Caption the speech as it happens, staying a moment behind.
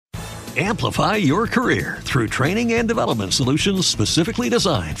Amplify your career through training and development solutions specifically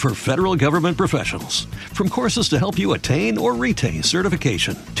designed for federal government professionals. From courses to help you attain or retain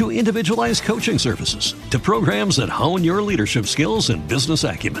certification, to individualized coaching services, to programs that hone your leadership skills and business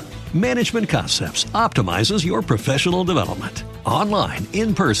acumen, Management Concepts optimizes your professional development. Online,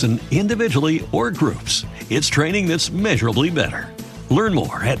 in person, individually, or groups, it's training that's measurably better. Learn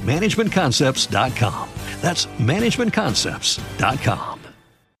more at managementconcepts.com. That's managementconcepts.com.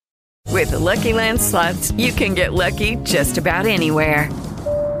 With the Lucky Land Slots, you can get lucky just about anywhere.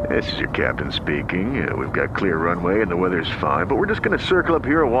 This is your captain speaking. We've got clear runway and the weather's fine, but we're just going to circle up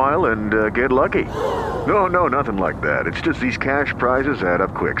here a while and get lucky. No, nothing like that. It's just these cash prizes add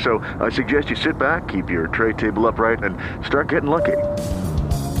up quick. So I suggest you sit back, keep your tray table upright, and start getting lucky.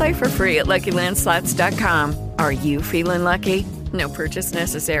 Play for free at LuckyLandSlots.com. Are you feeling lucky? No purchase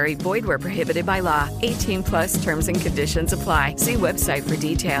necessary. Void where prohibited by law. 18 plus terms and conditions apply. See website for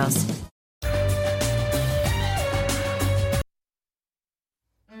details.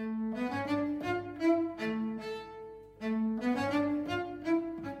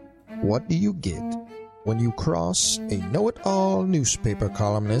 What do you get when you cross a know-it-all newspaper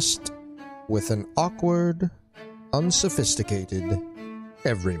columnist with an awkward, unsophisticated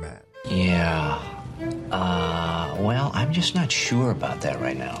everyman? Yeah. Well, I'm just not sure about that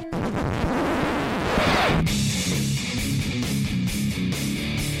right now.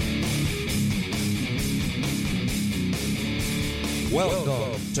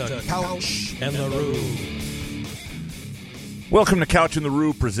 Welcome to Couch and the Rube. Welcome to Couch and the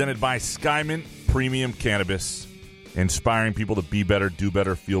Rube, presented by Skymint Premium Cannabis. Inspiring people to be better, do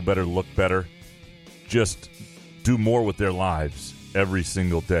better, feel better, look better. Just do more with their lives every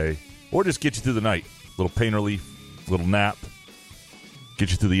single day. Or just get you through the night. A little pain relief, a little nap.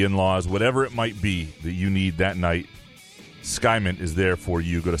 Get you through the in-laws. Whatever it might be that you need that night, Skymint is there for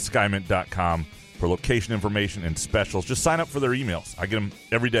you. Go to skymint.com for location information and specials. Just sign up for their emails. I get them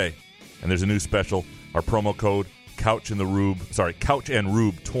every day. And there's a new special. Our promo code, Couch and Rube 20. Couch and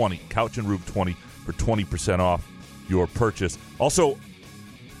Rube 20 for 20% off your purchase. Also,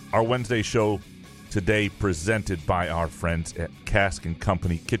 our Wednesday show today presented by our friends at Cask &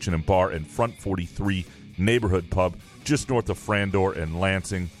 Company Kitchen and Bar and Front 43 Neighborhood Pub, just north of Frandor and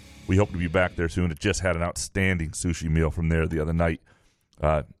Lansing. We hope to be back there soon. It just had an outstanding sushi meal from there the other night.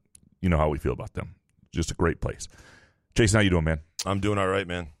 You know how we feel about them. Just a great place. Jason, how you doing, man? I'm doing all right,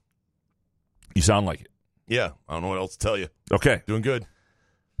 man. You sound like it. Yeah, I don't know what else to tell you. Okay. Doing good.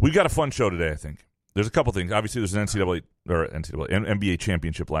 We've got a fun show today, I think. There's a couple things. Obviously, there's an NBA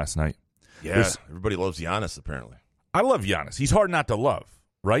championship last night. Yeah, everybody loves Giannis, apparently. I love Giannis. He's hard not to love,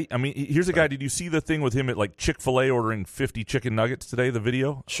 right? I mean, here's a guy. Did you see the thing with him at like Chick-fil-A ordering 50 chicken nuggets today, the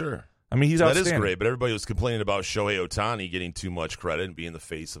video? Sure. I mean, he's outstanding. That is great, but everybody was complaining about Shohei Ohtani getting too much credit and being the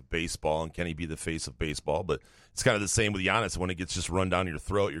face of baseball, and can he be the face of baseball? But it's kind of the same with Giannis. When it gets just run down your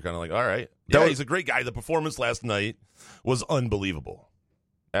throat, you're kind of like, all right. Yeah, he's a great guy. The performance last night was unbelievable.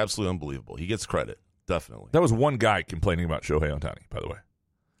 Absolutely unbelievable. He gets credit, definitely. That was one guy complaining about Shohei Ohtani, by the way.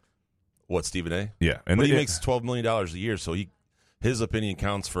 What, Stephen A? Yeah. But he makes $12 million a year, so his opinion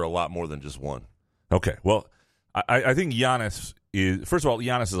counts for a lot more than just one. Okay. Well, I think Giannis is, first of all,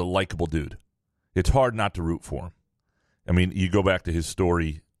 Giannis is a likable dude. It's hard not to root for him. I mean, you go back to his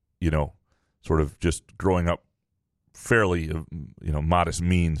story, sort of just growing up fairly, modest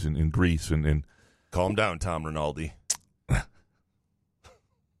means in Greece. and Calm down, Tom Rinaldi. The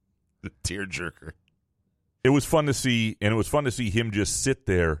tearjerker. It was fun to see, and it was fun to see him just sit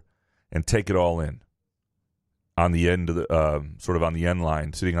there and take it all in on the end of the sort of on the end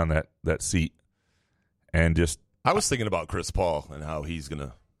line, sitting on that seat, and just. I was thinking about Chris Paul and how he's going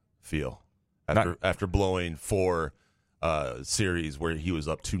to feel after blowing 4 series where he was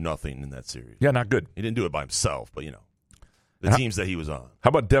up 2-0 in that series. Yeah, not good. He didn't do it by himself, but the teams that he was on. How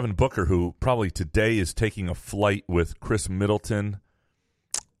about Devin Booker, who probably today is taking a flight with Chris Middleton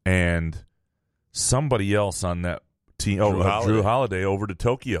and somebody else on that team? Drew Holiday over to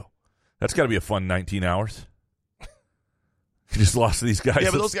Tokyo. That's got to be a fun 19 hours. He just lost to these guys. Yeah,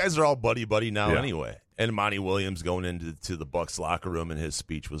 but those guys are all buddy now anyway. And Monty Williams going into the Bucks locker room, and his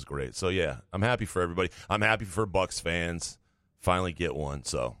speech was great. So, yeah, I'm happy for everybody. I'm happy for Bucks fans. Finally get one.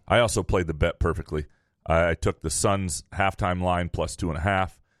 So I also played the bet perfectly. I took the Suns halftime line plus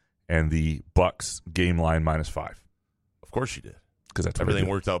 2.5 and the Bucks game line -5. Of course you did. Because that's everything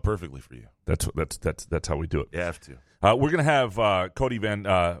worked out perfectly for you. That's how we do it. You have to. We're going to have Cody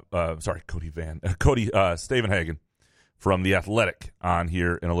Stavenhagen from The Athletic on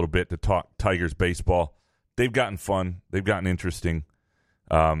here in a little bit to talk Tigers baseball. They've gotten fun. They've gotten interesting.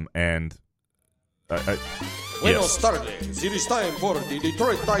 And Buenos tardes. It is time for the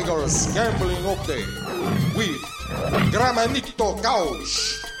Detroit Tigers Gambling Update with Gramanito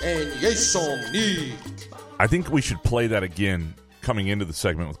Couch and Jason Nick. I think we should play that again coming into the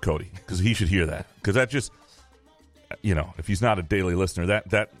segment with Cody, because he should hear that. Because that just, if he's not a daily listener,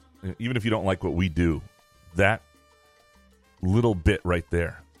 that even if you don't like what we do, that little bit right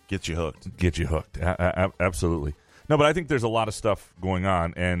there gets you hooked. Absolutely. No, but I think there's a lot of stuff going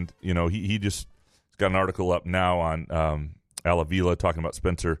on, and he just got an article up now on Al Avila talking about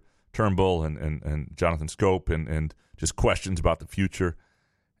Spencer Turnbull and Jonathan Scope and just questions about the future.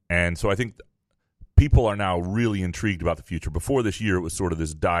 And so I think people are now really intrigued about the future. Before this year, it was sort of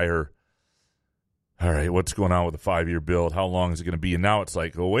this dire, all right, what's going on with the 5-year build? How long is it going to be? And now it's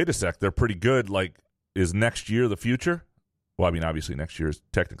like, oh, wait a sec, they're pretty good. Like, is next year the future? Well, I mean, obviously next year is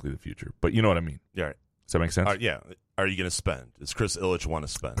technically the future, but you know what I mean. Yeah. Right. Does that make sense? Yeah. Are you going to spend? Does Chris Ilitch want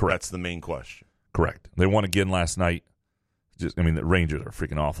to spend? Correct. That's the main question. Correct. They won again last night. The Rangers are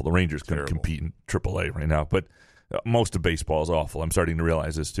freaking awful. The Rangers couldn't compete in AAA right now, but most of baseball is awful. I'm starting to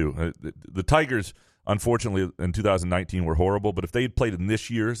realize this too. The Tigers, unfortunately, in 2019 were horrible, but if they had played in this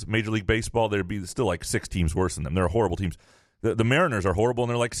year's Major League Baseball, there'd be still like 6 teams worse than them. They're horrible teams. The Mariners are horrible, and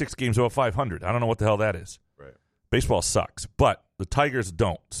they're like 6 games above 500. I don't know what the hell that is. Right. Baseball sucks, but the Tigers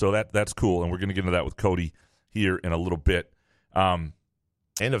don't, so that's cool, and we're going to get into that with Cody here in a little bit.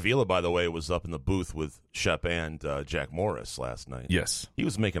 And Avila, by the way, was up in the booth with Shep and Jack Morris last night. Yes. He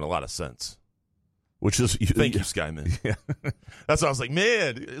was making a lot of sense. Which is Thank you, Skyman. Yeah. That's why I was like,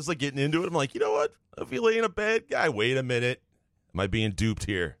 man, it's like getting into it. I'm like, you know what? Avila ain't a bad guy. Wait a minute. Am I being duped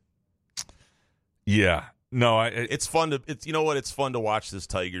here? Yeah. No, it's fun to it's fun to watch this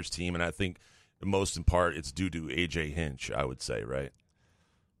Tigers team, and I think most in part it's due to AJ Hinch, I would say, right?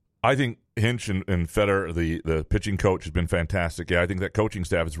 I think Hinch and Feder, the pitching coach, has been fantastic. Yeah, I think that coaching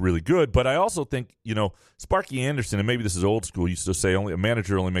staff is really good. But I also think, Sparky Anderson, and maybe this is old school, used to say a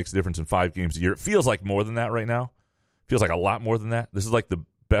manager only makes a difference in 5 games a year. It feels like more than that right now. It feels like a lot more than that. This is like the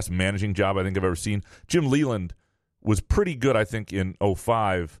best managing job I think I've ever seen. Jim Leland was pretty good, I think, in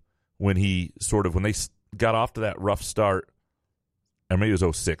 2005 when they got off to that rough start. Or maybe it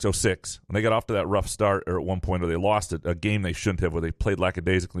was 06. When they got off to that rough start, or at one point, or they lost a game they shouldn't have, where they played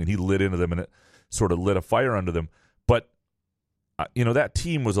lackadaisically, and he lit into them, and it sort of lit a fire under them. But, that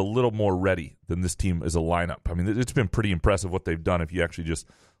team was a little more ready than this team as a lineup. I mean, it's been pretty impressive what they've done if you actually just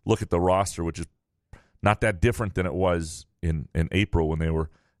look at the roster, which is not that different than it was in April when they were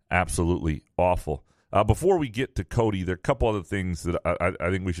absolutely awful. Before we get to Cody, there are a couple other things that I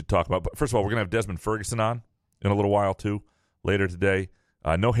think we should talk about. But first of all, we're going to have Desmond Ferguson on in a little while, too. Later today.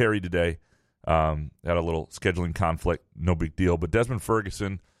 No Harry today. Had a little scheduling conflict. No big deal. But Desmond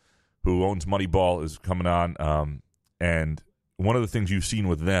Ferguson, who owns Moneyball, is coming on. And one of the things you've seen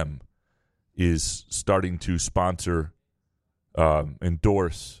with them is starting to sponsor,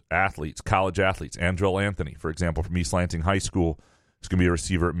 endorse athletes, college athletes. Andrell Anthony, for example, from East Lansing High School, is going to be a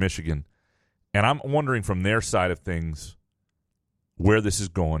receiver at Michigan. And I'm wondering from their side of things where this is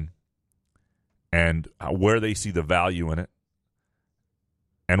going and where they see the value in it.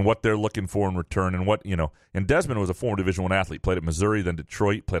 And what they're looking for in return, and and Desmond was a former Division I athlete, played at Missouri, then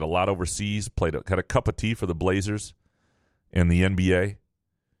Detroit, played a lot overseas, had a cup of tea for the Blazers in the NBA.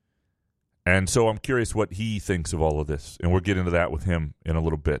 And so I'm curious what he thinks of all of this, and we'll get into that with him in a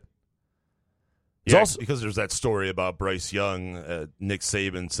little bit. Because there's that story about Bryce Young. Nick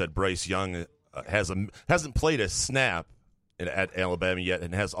Saban said Bryce Young hasn't played a snap at Alabama yet,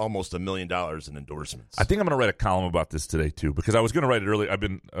 and has almost $1 million in endorsements. I think I'm going to write a column about this today too, because I was going to write it earlier. I've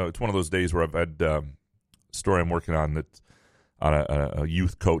been it's one of those days where I've had a story I'm working on that's on a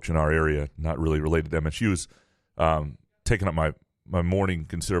youth coach in our area, not really related to MSU's, taking up my morning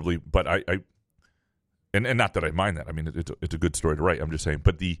considerably. But I not that I mind that. I mean, it's a good story to write. I'm just saying.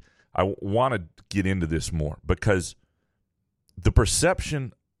 But I want to get into this more because the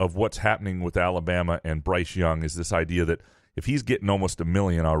perception of what's happening with Alabama and Bryce Young is this idea that if he's getting almost $1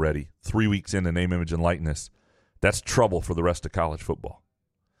 million already, 3 weeks into name, image, and likeness, that's trouble for the rest of college football.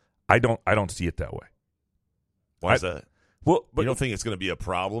 I don't see it that way. Why is that? Well, but you don't think it's going to be a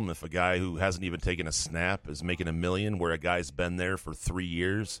problem if a guy who hasn't even taken a snap is making $1 million, where a guy's been there for 3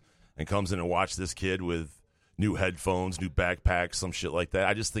 years and comes in and watch this kid with new headphones, new backpacks, some shit like that?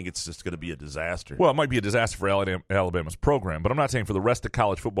 I just think it's just going to be a disaster. Well, it might be a disaster for Alabama's program, but I'm not saying for the rest of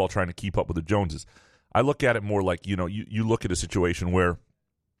college football trying to keep up with the Joneses. I look at it more like, you look at a situation where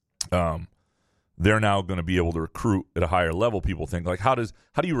they're now going to be able to recruit at a higher level. People think, like, how do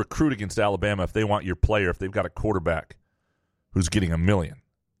you recruit against Alabama if they want your player, if they've got a quarterback who's getting $1 million?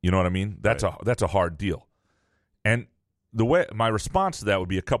 You know what I mean? That's a hard deal. And the way my response to that would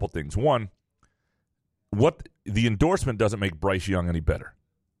be a couple things. One, what the endorsement doesn't make Bryce Young any better.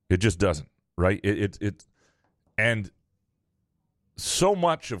 It just doesn't, right? And so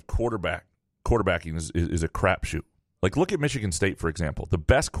much of quarterbacking is a crapshoot. Like, look at Michigan State, for example. The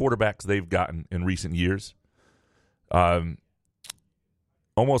best quarterbacks they've gotten in recent years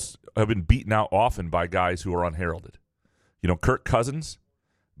almost have been beaten out often by guys who are unheralded. You know, Kirk Cousins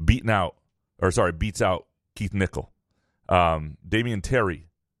beats out Keith Nickel. Damian Terry,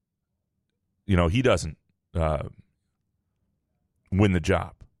 you know, he doesn't win the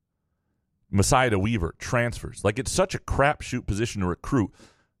job. Messiah Weaver transfers. Like, it's such a crapshoot position to recruit.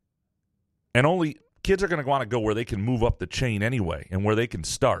 And only kids are going to want to go where they can move up the chain anyway and where they can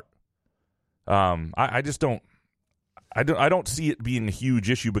start. I just don't. I don't see it being a huge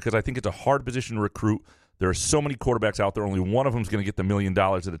issue because I think it's a hard position to recruit. There are so many quarterbacks out there. Only one of them is going to get the $1 million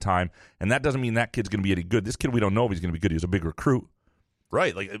at a time, and that doesn't mean that kid's going to be any good. This kid, we don't know if he's going to be good. He's a big recruit.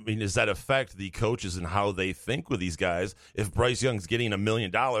 Right. Like, I mean, does that affect the coaches and how they think with these guys? If Bryce Young's getting $1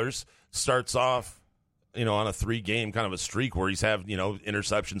 million, starts off, you know, on a 3-game kind of a streak where he's having, you know,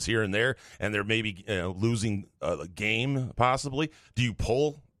 interceptions here and there, and they're maybe losing a game possibly, do you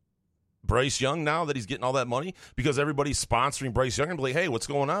pull Bryce Young now that he's getting all that money? Because everybody's sponsoring Bryce Young and be like, hey, what's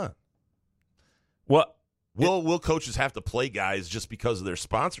going on? Well, will coaches have to play guys just because of their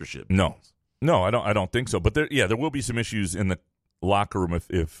sponsorship? No, I don't think so. But there will be some issues in the locker room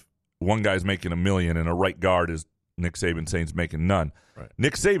if one guy's making $1 million and a right guard is Nick Saban saying he's making none. Right.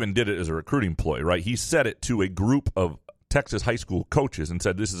 Nick Saban did it as a recruiting ploy, right? He said it to a group of Texas high school coaches and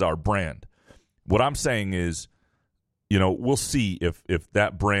said, this is our brand. What I'm saying is, you know, we'll see if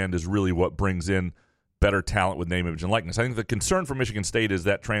that brand is really what brings in better talent with name, image, and likeness. I think the concern for Michigan State is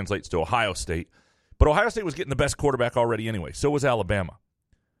that translates to Ohio State. But Ohio State was getting the best quarterback already anyway. So was Alabama.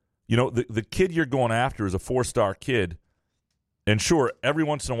 You know, the kid you're going after is a 4-star kid. And sure, every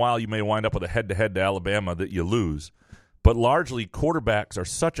once in a while you may wind up with a head-to-head to Alabama that you lose. But largely, quarterbacks are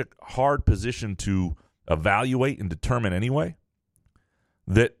such a hard position to evaluate and determine anyway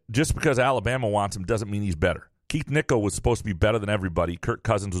that just because Alabama wants him doesn't mean he's better. Keith Nickel was supposed to be better than everybody. Kirk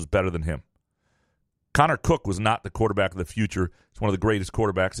Cousins was better than him. Connor Cook was not the quarterback of the future. He's one of the greatest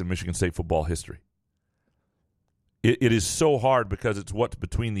quarterbacks in Michigan State football history. It is so hard because it's what's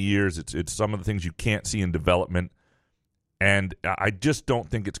between the ears. It's some of the things you can't see in development. And I just don't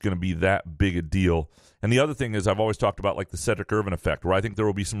think it's going to be that big a deal. And the other thing is I've always talked about like the Cedric Irvin effect, where I think there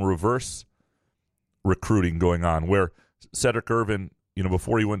will be some reverse recruiting going on, where Cedric Irvin, you know,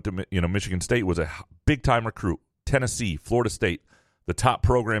 before he went to Michigan State, was a big-time recruit. Tennessee, Florida State, the top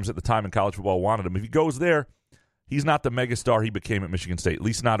programs at the time in college football wanted him. If he goes there, he's not the megastar he became at Michigan State, at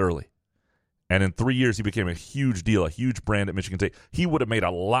least not early. And in 3 years, he became a huge deal, a huge brand at Michigan State. He would have made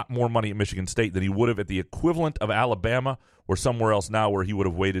a lot more money at Michigan State than he would have at the equivalent of Alabama or somewhere else now where he would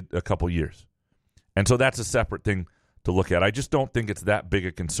have waited a couple years. And so that's a separate thing to look at. I just don't think it's that big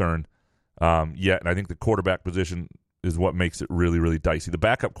a concern yet. And I think the quarterback position is what makes it really, really dicey. The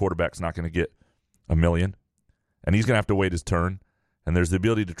backup quarterback's not going to get $1 million, and he's going to have to wait his turn. And there's the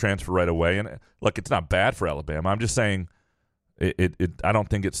ability to transfer right away. And look, it's not bad for Alabama. I'm just saying I don't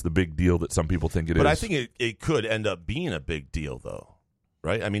think it's the big deal that some people think it is. But I think it could end up being a big deal, though,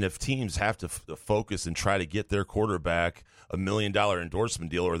 right? I mean, if teams have to focus and try to get their quarterback $1 million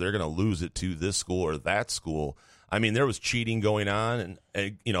endorsement deal, or they're going to lose it to this school or that school. I mean, there was cheating going on,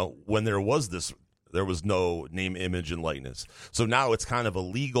 and you know, when there was no name, image, and likeness. So now it's kind of a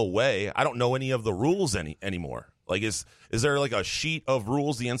legal way. I don't know any of the rules anymore. Like, is there like a sheet of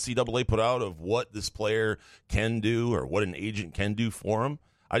rules the NCAA put out of what this player can do or what an agent can do for him?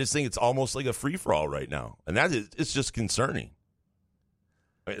 I just think it's almost like a free-for-all right now. And it's just concerning.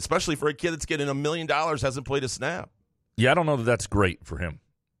 I mean, especially for a kid that's getting $1 million, hasn't played a snap. Yeah, I don't know that that's great for him.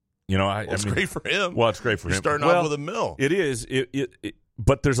 You know, it's great for him. Well, it's great for him. Starting off with $1 million. It is.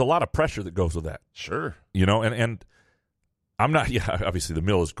 But there's a lot of pressure that goes with that. Sure. You know, and I'm not, obviously the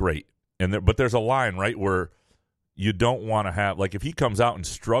mill is great. But there's a line, right, where you don't want to have, like, if he comes out and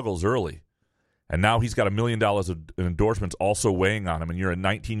struggles early, and now he's got $1 million of endorsements also weighing on him, and you're a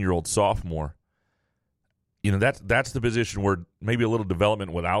 19-year-old sophomore, you know, that's the position where maybe a little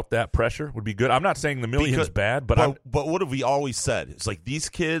development without that pressure would be good. I'm not saying the million's bad, but what have we always said? It's like these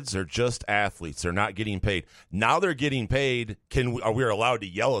kids are just athletes. They're not getting paid. Now they're getting paid. Are we allowed to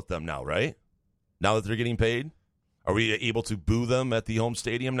yell at them now, right? Now that they're getting paid? Are we able to boo them at the home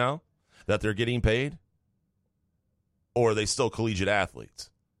stadium now that they're getting paid? Or are they still collegiate athletes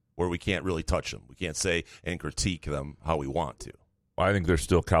where we can't really touch them? We can't say and critique them how we want to. I think they're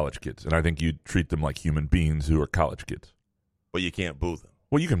still college kids, and I think you treat them like human beings who are college kids. But you can't boo them.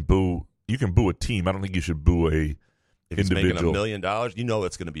 Well, you can boo a team. I don't think you should boo If he's making $1 million, you know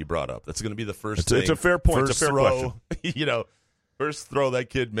it's going to be brought up. That's going to be the first thing. It's a fair point. First it's a fair throw, question. First throw that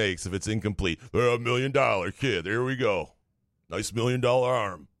kid makes if it's incomplete. They're $1 million kid. There we go. Nice $1 million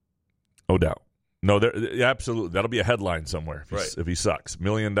arm. No doubt. No, absolutely. That'll be a headline somewhere if he sucks. $1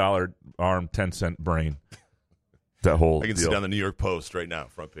 million arm, 10-cent brain. That whole I can deal. see down the New York Post right now,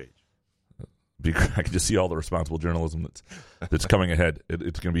 front page. I can just see all the responsible journalism that's coming ahead.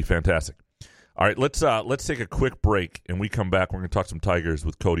 It's going to be fantastic. All right, let's take a quick break, and we come back. We're going to talk some Tigers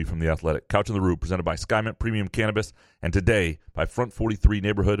with Cody from The Athletic. Couch on the Roof, presented by Skymint Premium Cannabis, and today by Front 43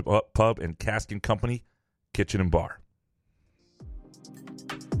 Neighborhood Pub and Cask & Company Kitchen and Bar.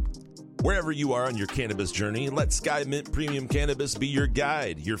 Wherever you are on your cannabis journey, let Skymint Premium Cannabis be your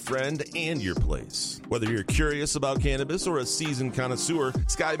guide, your friend, and your place. Whether you're curious about cannabis or a seasoned connoisseur,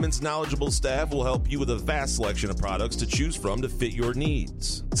 Skymint's knowledgeable staff will help you with a vast selection of products to choose from to fit your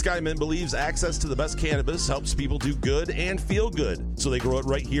needs. Skymint believes access to the best cannabis helps people do good and feel good, so they grow it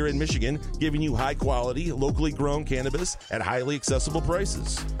right here in Michigan, giving you high-quality, locally grown cannabis at highly accessible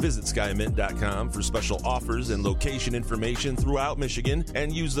prices. Visit skymint.com for special offers and location information throughout Michigan,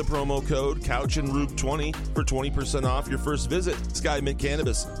 and use the promo code CouchAndRube20 for 20% off your first visit. Skymint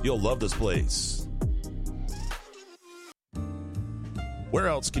Cannabis. You'll love this place. Where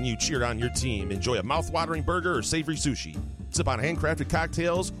else can you cheer on your team, enjoy a mouth-watering burger or savory sushi, sip on handcrafted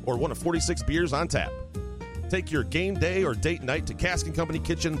cocktails, or one of 46 beers on tap? Take your game day or date night to Cask & Company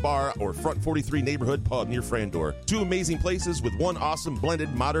Kitchen Bar or Front 43 Neighborhood Pub near Frandor. Two amazing places with one awesome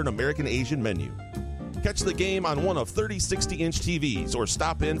blended modern American Asian menu. Catch the game on one of 30 60-inch TVs or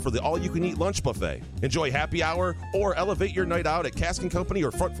stop in for the all-you-can-eat lunch buffet. Enjoy happy hour or elevate your night out at Cask & Company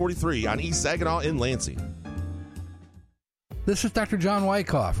or Front 43 on East Saginaw in Lansing. This is Dr. John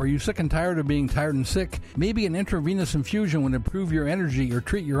Wyckoff. Are you sick and tired of being tired and sick? Maybe an intravenous infusion would improve your energy or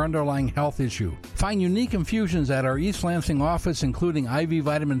treat your underlying health issue. Find unique infusions at our East Lansing office, including IV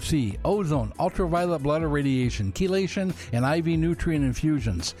vitamin C, ozone, ultraviolet blood irradiation, chelation, and IV nutrient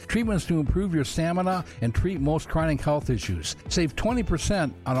infusions. Treatments to improve your stamina and treat most chronic health issues. Save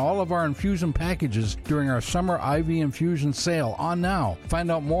 20% on all of our infusion packages during our summer IV infusion sale on now. Find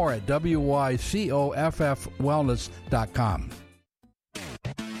out more at wycoffwellness.com.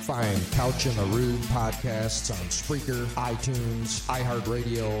 Find Couch in the Rube podcasts on Spreaker, iTunes,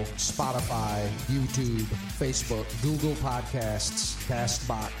 iHeartRadio, Spotify, YouTube, Facebook, Google Podcasts,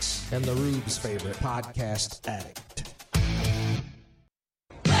 CastBox, and the Rube's favorite podcast addict.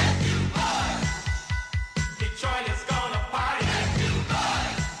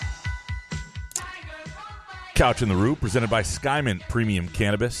 Couch in the Roof, presented by Skymint Premium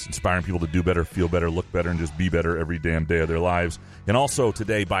Cannabis, inspiring people to do better, feel better, look better, and just be better every damn day of their lives. And also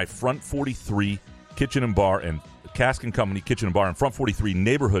today by Front 43 Kitchen and Bar and Cask & Company Kitchen and Bar and Front 43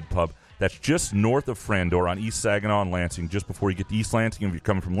 Neighborhood Pub. That's just north of Frandor on East Saginaw and Lansing, just before you get to East Lansing if you're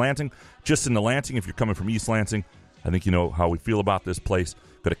coming from Lansing. Just into Lansing if you're coming from East Lansing. I think you know how we feel about this place.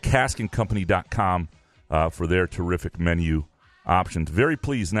 Go to caskandcompany.com for their terrific menu options. Very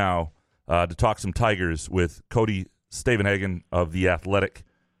pleased now to talk some Tigers with Cody Stavenhagen of The Athletic.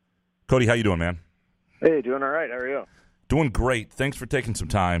 Cody, how you doing, man? Hey, doing all right. How are you? Doing great. Thanks for taking some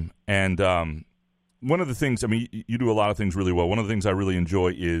time. And one of the things, I mean, you do a lot of things really well. One of the things I really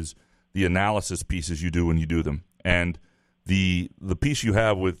enjoy is the analysis pieces you do when you do them. And the piece you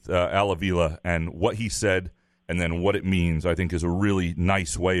have with Al Avila and what he said and then what it means, I think, is a really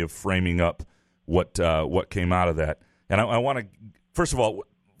nice way of framing up what came out of that. And I want to, first of all,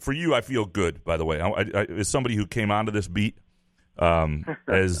 for you, I feel good, by the way. As somebody who came onto this beat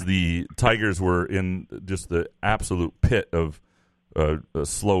as the Tigers were in just the absolute pit of a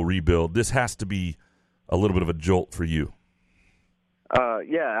slow rebuild, this has to be a little bit of a jolt for you.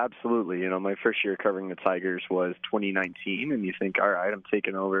 Yeah, absolutely. You know, my first year covering the Tigers was 2019, and you think, all right, I'm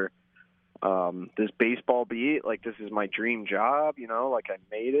taking over this baseball beat. Like, this is my dream job, you know, like I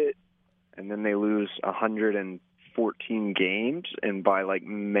made it. And then they lose 114 games, and by like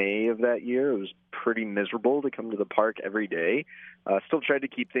May of that year, it was pretty miserable to come to the park every day. Still tried to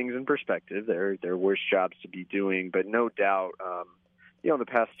keep things in perspective. There are worse jobs to be doing, but no doubt, you know, the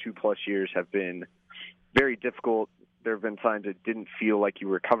past 2+ years have been very difficult. There have been times it didn't feel like you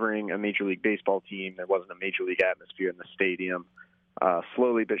were covering a Major League Baseball team. There wasn't a Major League atmosphere in the stadium.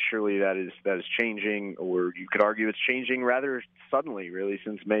 Slowly but surely that is changing, or you could argue it's changing rather suddenly, really,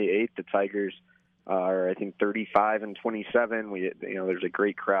 since May 8th. The Tigers are, I think, 35-27. There's a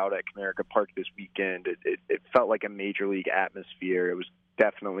great crowd at Comerica Park this weekend. It felt like a Major League atmosphere. It was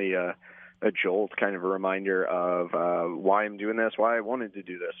definitely a jolt, kind of a reminder of why I'm doing this, why I wanted to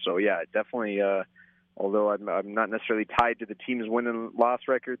do this. So, yeah, definitely a although I'm not necessarily tied to the team's win and loss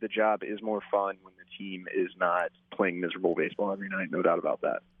record, the job is more fun when the team is not playing miserable baseball every night. No doubt about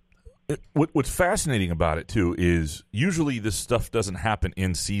that. What's fascinating about it, too, is usually this stuff doesn't happen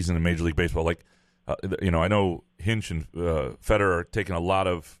in season in Major League Baseball. Like, I know Hinch and Federer are taking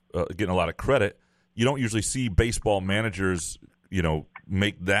getting a lot of credit. You don't usually see baseball managers,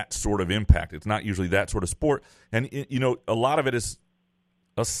 make that sort of impact. It's not usually that sort of sport. And, a lot of it is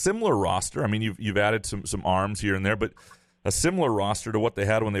a similar roster. I mean, you've added some arms here and there, but a similar roster to what they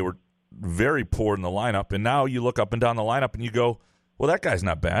had when they were very poor in the lineup. And now you look up and down the lineup and you go, well, that guy's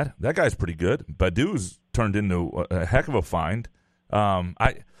not bad. That guy's pretty good. Badu's turned into a heck of a find. When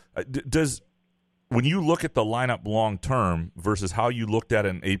you look at the lineup long term versus how you looked at it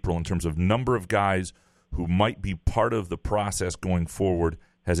in April in terms of number of guys who might be part of the process going forward,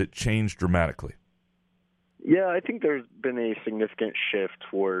 has it changed dramatically? Yeah, I think there's been a significant shift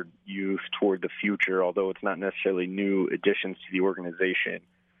toward youth, toward the future, although it's not necessarily new additions to the organization.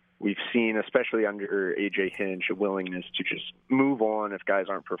 We've seen, especially under A.J. Hinch, a willingness to just move on if guys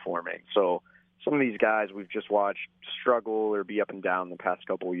aren't performing. So some of these guys we've just watched struggle or be up and down the past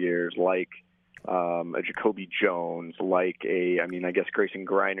couple of years, like a Jacoby Jones, I guess Grayson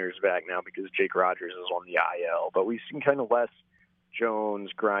Griner's back now because Jake Rogers is on the IL. But we've seen kind of less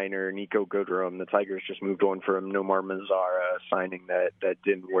Jones, Griner, Nico Goodrum. The Tigers just moved on from Nomar Mazara, signing that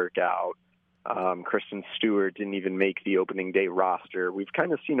didn't work out. Kristen Stewart didn't even make the opening day roster. We've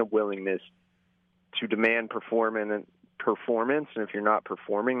kind of seen a willingness to demand performance, and if you're not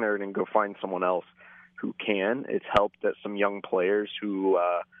performing, they're going to go find someone else who can. It's helped that some young players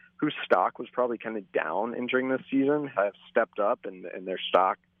whose stock was probably kind of down during this season have stepped up, and their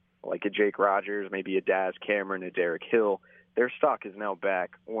stock, like a Jake Rogers, maybe a Daz Cameron, a Derek Hill, their stock is now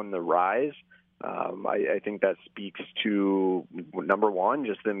back on the rise. I think that speaks to, number one,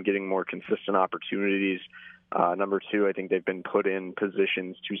 just them getting more consistent opportunities. Number two, I think they've been put in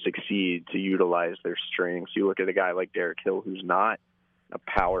positions to succeed, to utilize their strengths. You look at a guy like Derek Hill, who's not a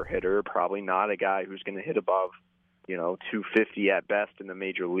power hitter, probably not a guy who's going to hit above, 250 at best in the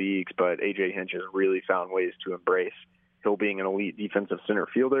major leagues, but A.J. Hinch has really found ways to embrace Hill being an elite defensive center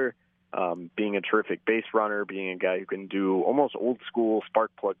fielder, being a terrific base runner, being a guy who can do almost old school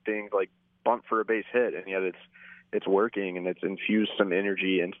spark plug things like bunt for a base hit, and yet it's working, and it's infused some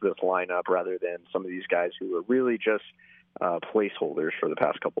energy into this lineup rather than some of these guys who are really just placeholders for the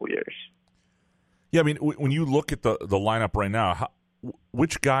past couple of years. Yeah, I mean, when you look at the lineup right now,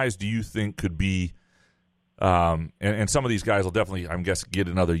 which guys do you think could be and some of these guys will definitely, I guess, get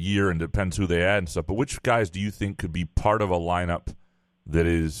another year, and depends who they add and stuff, but which guys do you think could be part of a lineup that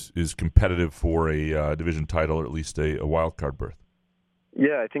is competitive for a division title, or at least a wild card berth?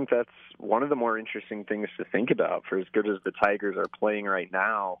 Yeah, I think that's one of the more interesting things to think about. For as good as the Tigers are playing right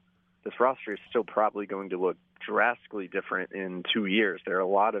now, this roster is still probably going to look drastically different in 2 years. There are a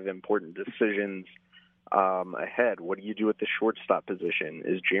lot of important decisions ahead. What do you do at the shortstop position?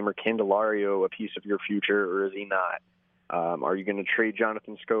 Is Jeimer Candelario a piece of your future, or is he not? Are you going to trade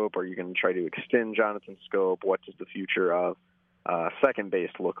Jonathan Schoop? Are you going to try to extend Jonathan Schoop? What does the future of second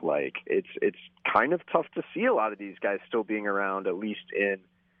base look like? It's kind of tough to see a lot of these guys still being around, at least in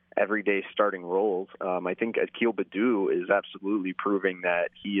everyday starting roles. I think Akil Baddoo is absolutely proving that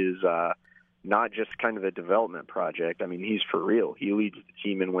he is not just kind of a development project. I mean, he's for real. He leads the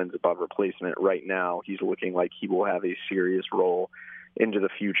team in wins above replacement right now. He's looking like he will have a serious role into the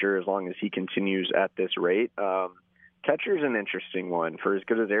future as long as he continues at this rate. Catcher's an interesting one. For as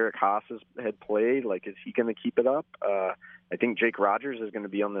good as Eric Haas had played, is he going to keep it up? I think Jake Rogers is going to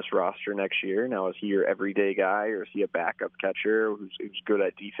be on this roster next year. Now, is he your everyday guy, or is he a backup catcher who's good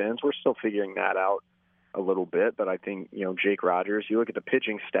at defense? We're still figuring that out a little bit, but I think, Jake Rogers, you look at the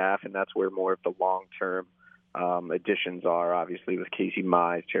pitching staff, and that's where more of the long-term additions are, obviously, with Casey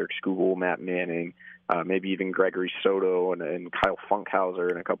Mize, Tarek Skubal, Matt Manning, maybe even Gregory Soto and Kyle Funkhauser,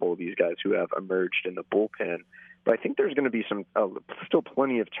 and a couple of these guys who have emerged in the bullpen. But I think there's going to be still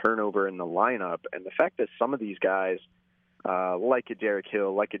plenty of turnover in the lineup, and the fact that some of these guys, like a Derek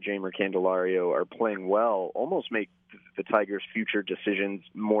Hill, like a Jeimer Candelario, are playing well, almost make the Tigers' future decisions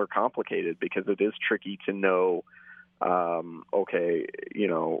more complicated, because it is tricky to know,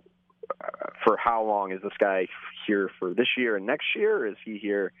 for how long is this guy here for this year and next year, or is he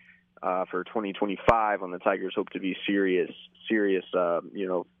here for 2025 when the Tigers hope to be serious,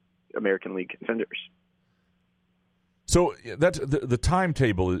 American League contenders? So that's the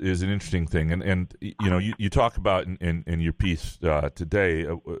timetable is an interesting thing, and you talk about in your piece today,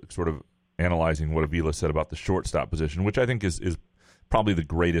 sort of analyzing what Avila said about the shortstop position, which I think is probably the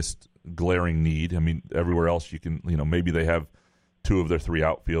greatest glaring need. I mean, everywhere else you can, maybe they have two of their three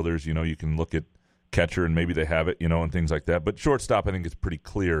outfielders. You can look at catcher, and maybe they have it, and things like that. But shortstop, I think, is pretty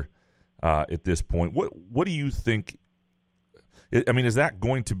clear at this point. What do you think? I mean, is that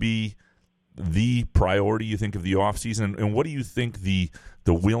going to be the priority, you think, of the offseason? And what do you think the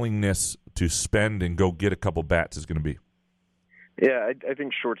willingness to spend and go get a couple bats is going to be? Yeah, I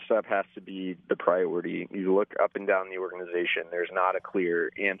think shortstop has to be the priority. You look up and down the organization, there's not a clear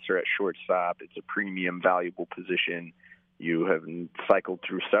answer at shortstop. It's a premium, valuable position. You have cycled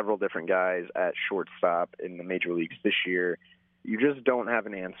through several different guys at shortstop in the major leagues this year. You just don't have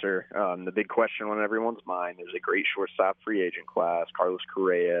an answer. The big question on everyone's mind, there's a great shortstop free agent class: Carlos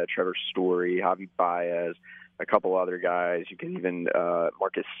Correa, Trevor Story, Javi Baez, a couple other guys. You can even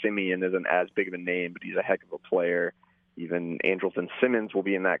Marcus Semien isn't as big of a name, but he's a heck of a player. Even Andrelton Simmons will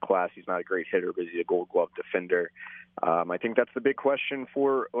be in that class. He's not a great hitter, but he's a Gold Glove defender. I think that's the big question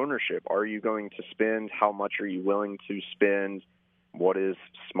for ownership. Are you going to spend? How much are you willing to spend? What is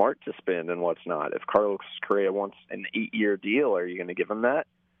smart to spend and what's not? If Carlos Correa wants an 8-year deal, are you going to give him that?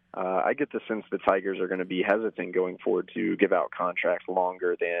 I get the sense the Tigers are going to be hesitant going forward to give out contracts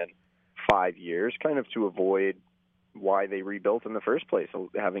longer than 5 years, kind of to avoid why they rebuilt in the first place. So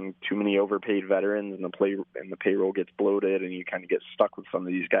having too many overpaid veterans and the payroll gets bloated, and you kind of get stuck with some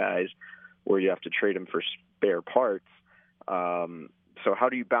of these guys, or you have to trade them for spare parts. So how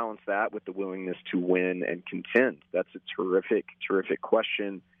do you balance that with the willingness to win and contend? That's a terrific, terrific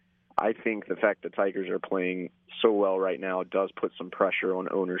question. I think the fact that Tigers are playing so well right now does put some pressure on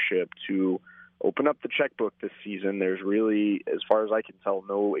ownership to open up the checkbook this season. There's really, as far as I can tell,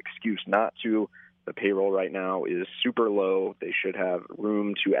 no excuse not to. The payroll right now is super low. They should have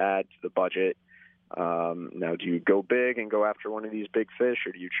room to add to the budget. Now, do you go big and go after one of these big fish,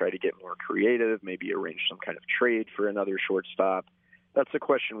 or do you try to get more creative, maybe arrange some kind of trade for another shortstop? That's a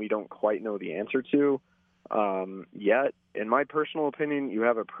question we don't quite know the answer to yet. In my personal opinion, you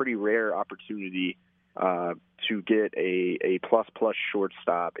have a pretty rare opportunity to get a plus-plus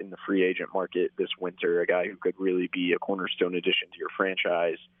shortstop in the free agent market this winter, a guy who could really be a cornerstone addition to your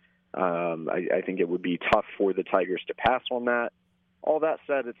franchise. I think it would be tough for the Tigers to pass on that. All that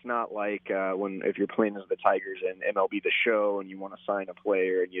said, it's not like if you're playing as the Tigers and MLB The Show and you want to sign a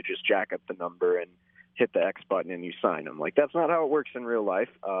player and you just jack up the number and hit the X button and you sign them. Like, that's not how it works in real life.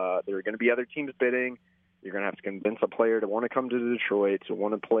 There are going to be other teams bidding. You're going to have to convince a player to want to come to Detroit, to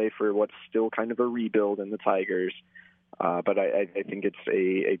want to play for what's still kind of a rebuild in the Tigers. But I think it's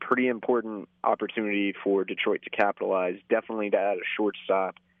a pretty important opportunity for Detroit to capitalize, definitely to add a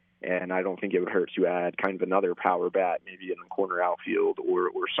shortstop. And I don't think it would hurt to add kind of another power bat, maybe in the corner outfield or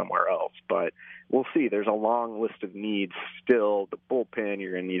somewhere else. But we'll see. There's a long list of needs still. The bullpen,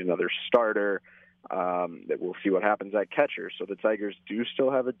 you're going to need another starter. That we'll see what happens at catcher. So the Tigers do still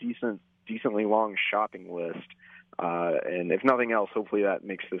have a decently long shopping list. And if nothing else, hopefully that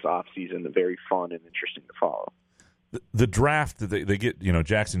makes this offseason very fun and interesting to follow. The draft, they get,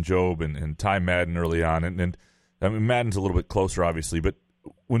 Jackson Jobe and Ty Madden early on. And I mean, Madden's a little bit closer, obviously, but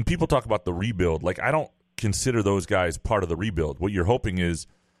when people talk about the rebuild, I don't consider those guys part of the rebuild. What you're hoping is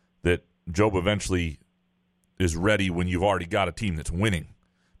that Jobe eventually is ready when you've already got a team that's winning,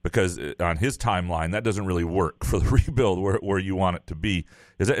 because on his timeline, that doesn't really work for the rebuild where you want it to be.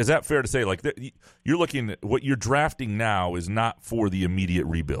 Is that fair to say? You're looking at what you're drafting now is not for the immediate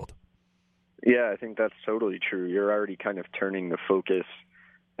rebuild. Yeah, I think that's totally true. You're already kind of turning the focus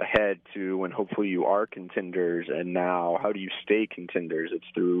ahead to when hopefully you are contenders, and now how do you stay contenders? It's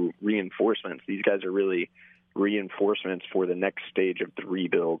through reinforcements. These guys are really reinforcements for the next stage of the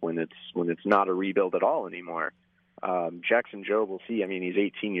rebuild when it's not a rebuild at all anymore. Jackson Jobe, we'll see. I mean, he's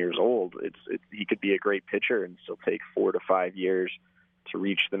 18 years old. He could be a great pitcher and still take 4 to 5 years to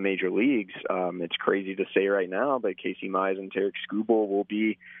reach the major leagues. It's crazy to say right now, but Casey Mize and Tarik Skubal will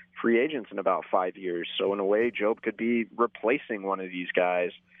be free agents in about 5 years. So in a way, Jobe could be replacing one of these guys.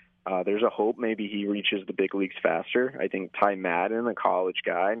 There's a hope maybe he reaches the big leagues faster. I think Ty Madden, a college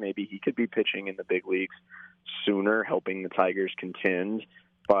guy, maybe he could be pitching in the big leagues sooner, helping the Tigers contend.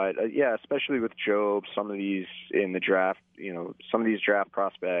 But, especially with Jobe, some of these in the draft, some of these draft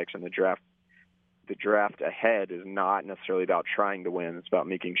prospects and the draft ahead is not necessarily about trying to win. It's about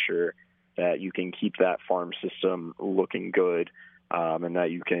making sure that you can keep that farm system looking good, and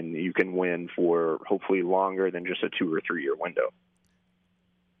that you can win for hopefully longer than just a 2 or 3 year window.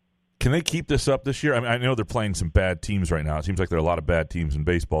 Can they keep this up this year? I mean, I know they're playing some bad teams right now. It seems like there are a lot of bad teams in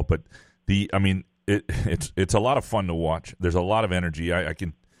baseball, but it's a lot of fun to watch. There's a lot of energy. I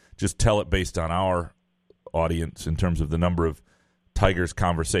can just tell it based on our audience in terms of the number of Tigers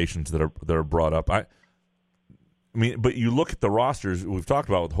conversations that are brought up. I mean, but you look at the rosters we've talked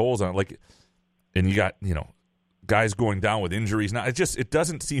about with holes on it, and you got guys going down with injuries. Now, it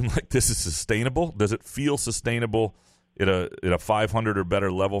doesn't seem like this is sustainable. Does it feel sustainable at a 500 or better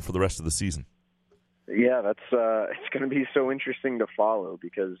level for the rest of the season? Yeah, that's it's going to be so interesting to follow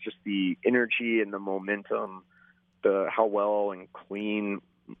because just the energy and the momentum, how well and clean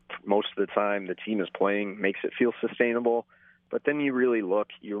most of the time the team is playing makes it feel sustainable. But then you really look,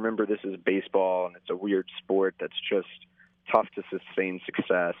 you remember this is baseball and it's a weird sport that's just tough to sustain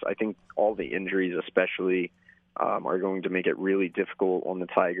success. I think all the injuries especially are going to make it really difficult on the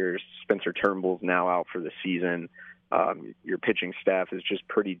Tigers. Spencer Turnbull's now out for the season. Your pitching staff is just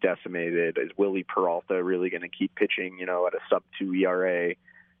pretty decimated. Is Willie Peralta really going to keep pitching, at a sub-2 ERA?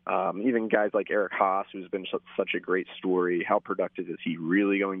 Even guys like Eric Haas, who's been such a great story, how productive is he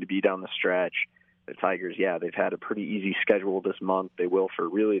really going to be down the stretch? The Tigers, they've had a pretty easy schedule this month. They will for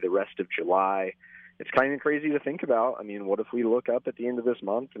really the rest of July. It's kind of crazy to think about. I mean, what if we look up at the end of this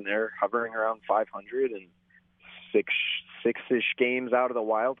month and they're hovering around 500 and six-ish games out of the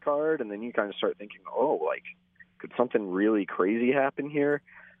wild card, and then you kind of start thinking, could something really crazy happen here?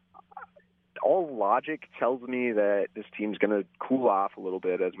 All logic tells me that this team's going to cool off a little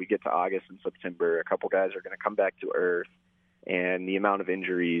bit as we get to August and September. A couple guys are going to come back to earth, and the amount of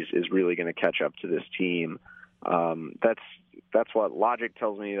injuries is really going to catch up to this team. That's what logic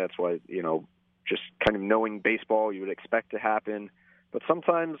tells me. That's what, just kind of knowing baseball, you would expect to happen. But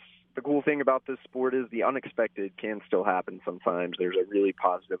sometimes the cool thing about this sport is the unexpected can still happen sometimes. There's a really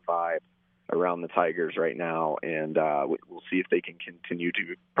positive vibe around the Tigers right now, and we'll see if they can continue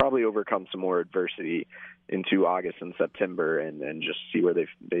to probably overcome some more adversity into August and September and just see where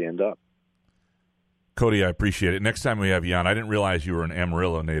they end up. Cody, I appreciate it. Next time we have you on, I didn't realize you were an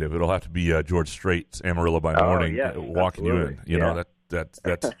Amarillo native. It'll have to be George Strait's Amarillo by Morning walking absolutely. you in.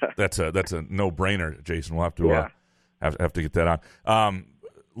 That's a no-brainer, Jason. We'll have to have to get that on.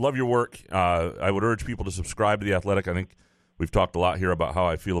 Love your work. I would urge people to subscribe to The Athletic. I think we've talked a lot here about how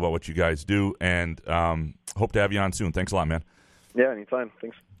I feel about what you guys do, and hope to have you on soon. Thanks a lot, man. Yeah, anytime.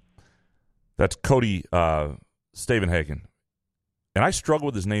 Thanks. That's Cody Stavenhagen. And I struggle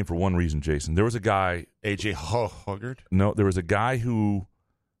with his name for one reason, Jason. There was a guy... A.J. Hoggard? No, there was a guy who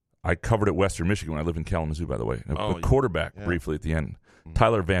I covered at Western Michigan when I lived in Kalamazoo, by the way. A quarterback briefly at the end.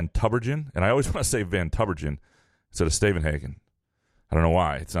 Tyler Van Tubergen. And I always want to say Van Tubergen instead of Stavenhagen. I don't know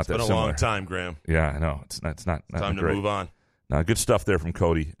why. It's not that similar. It's been a long time, Graham. Yeah, I know. It's not time great. To move on. Good stuff there from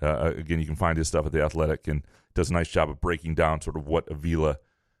Cody. Again, you can find his stuff at The Athletic, and does a nice job of breaking down sort of what Avila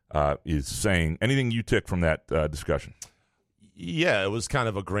is saying. Anything you took from that discussion? Yeah, it was kind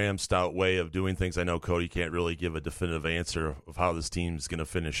of a Graham Stout way of doing things. I know Cody can't really give a definitive answer of how this team's going to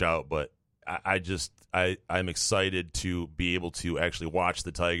finish out, but I'm excited to be able to actually watch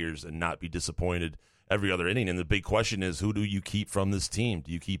the Tigers and not be disappointed every other inning. And the big question is, who do you keep from this team?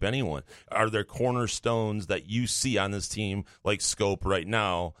 Do you keep anyone? Are there cornerstones that you see on this team, like Scope right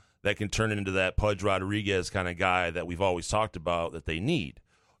now, that can turn into that Pudge Rodriguez kind of guy that we've always talked about that they need?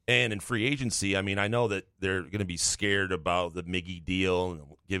 And in free agency, I mean, I know that they're going to be scared about the Miggy deal and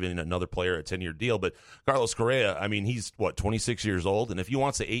giving another player a 10-year deal, but Carlos Correa, I mean, he's, 26 years old? And if he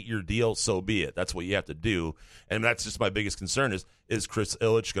wants an 8-year deal, so be it. That's what you have to do. And that's just my biggest concern is Chris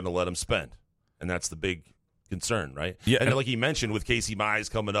Ilitch going to let him spend? And that's the big concern, right? Yeah. And like he mentioned, with Casey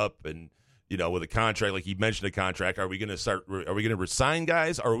Mize coming up and, with a contract, like he mentioned a contract, are we going to resign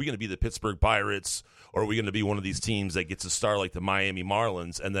guys? Or are we going to be the Pittsburgh Pirates? Or are we going to be one of these teams that gets a star like the Miami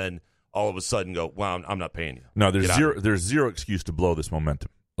Marlins and then all of a sudden go, well, I'm not paying you? No, there's zero excuse to blow this momentum.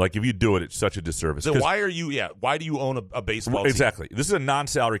 Like, if you do it, it's such a disservice. Then why do you own a baseball team? Exactly. This is a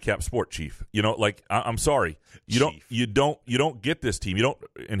non-salary cap sport, Chief. I'm sorry. You don't get this team. You don't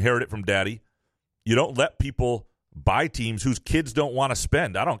inherit it from daddy. You don't let people buy teams whose kids don't want to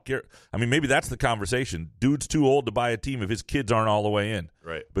spend. I don't care. I mean, maybe that's the conversation. Dude's too old to buy a team if his kids aren't all the way in.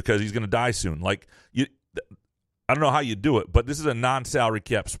 Right. Because he's going to die soon. I don't know how you do it, but this is a non-salary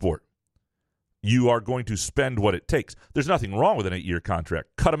cap sport. You are going to spend what it takes. There's nothing wrong with an 8-year contract.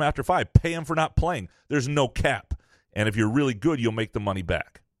 Cut him after 5. Pay him for not playing. There's no cap. And if you're really good, you'll make the money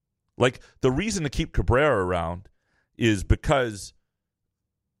back. Like, the reason to keep Cabrera around is because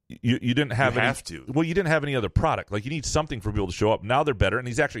you didn't have you didn't have any other product. Like, you need something for people to show up. Now they're better, and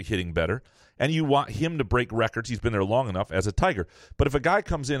he's actually hitting better. And you want him to break records. He's been there long enough as a Tiger. But if a guy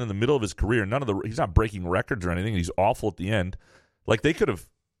comes in the middle of his career, he's not breaking records or anything, and he's awful at the end. Like, they could have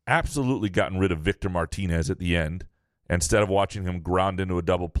absolutely gotten rid of Victor Martinez at the end instead of watching him ground into a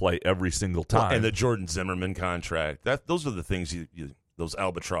double play every single time. And the Jordan Zimmerman contract. Those are the things those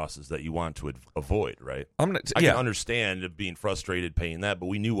albatrosses that you want to avoid, right? I can understand being frustrated paying that, but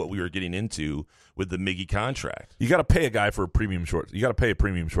we knew what we were getting into with the Miggy contract. You got to pay a guy for a premium short. You got to pay a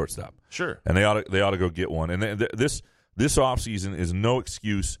premium shortstop. Sure, and they ought to go get one. And this offseason is no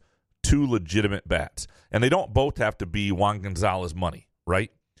excuse. 2 legitimate bats, and they don't both have to be Juan Gonzalez money,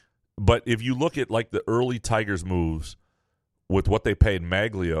 right? But if you look at like the early Tigers moves with what they paid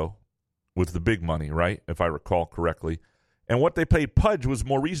Maglio with the big money, right? If I recall correctly. And what they paid Pudge was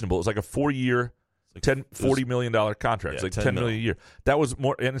more reasonable. It was like a 4-year, $40 million contract. It's like $10 million a year. That was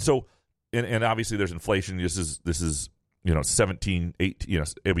more, and so, and obviously there's inflation. This is 17, 18,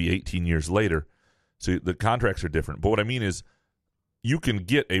 it'll be 18 years later. So the contracts are different. But what I mean is, you can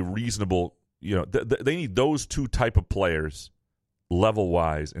get a reasonable, they need those 2 type of players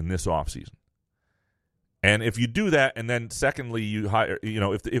level-wise in this offseason. And if you do that, and then secondly, you hire,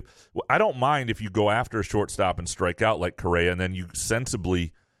 if I don't mind if you go after a shortstop and strike out like Correa, and then you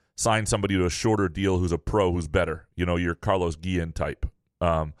sensibly sign somebody to a shorter deal who's a pro who's better, your Carlos Guillen type.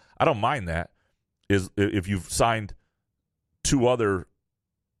 I don't mind that. Is if you've signed 2 other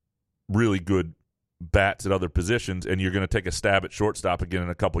really good bats at other positions, and you're going to take a stab at shortstop again in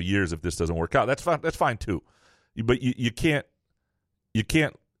a couple years if this doesn't work out. That's fine. That's fine too. But you can't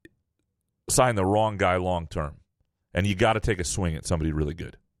sign the wrong guy long term, and you got to take a swing at somebody really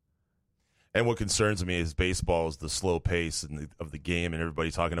good. And what concerns me is baseball is the slow pace of the game, and everybody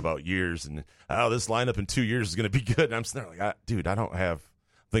talking about years and this lineup in 2 years is going to be good. And I'm sitting there like, dude, I don't have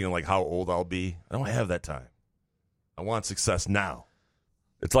thinking like how old I'll be. I don't have that time. I want success now.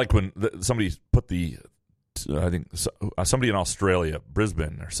 It's like when somebody put I think somebody in Australia,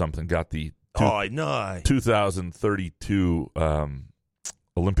 Brisbane or something, got the 2032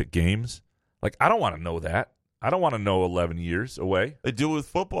 Olympic Games. Like, I don't want to know that. I don't want to know 11 years away. They do it with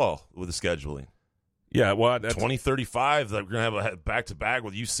football, with the scheduling. Yeah, well, that's 2035, they're going to have a back-to-back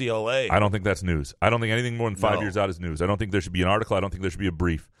with UCLA. I don't think that's news. I don't think anything more than 5 years out is news. I don't think there should be an article. I don't think there should be a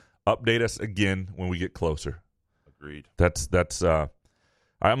brief. Update us again when we get closer. Agreed. That's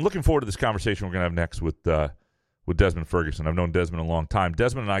I'm looking forward to this conversation we're going to have next with Desmond Ferguson. I've known Desmond a long time.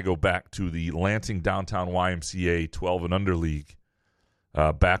 Desmond and I go back to the Lansing Downtown YMCA 12 and Under League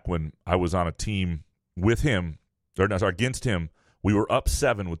back when I was on a team with him, against him. We were up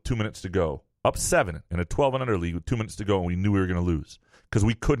 7 with 2 minutes to go. Up 7 in a 12 and Under League with 2 minutes to go, and we knew we were going to lose because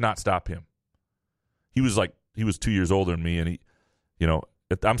we could not stop him. He was 2 years older than me, and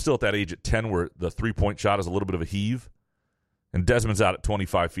I'm still at that age at 10 where the 3-point shot is a little bit of a heave. And Desmond's out at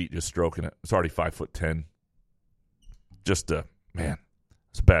 25 feet just stroking it. It's already 5'10". Just man,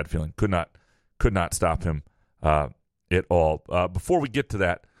 it's a bad feeling. Could not stop him at all. Before we get to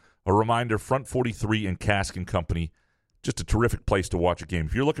that, a reminder: Front 43 and Cask & Company, just a terrific place to watch a game.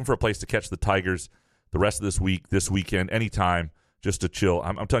 If you're looking for a place to catch the Tigers the rest of this week, this weekend, anytime, just to chill,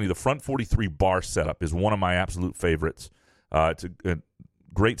 I'm telling you, the Front 43 bar setup is one of my absolute favorites. It's a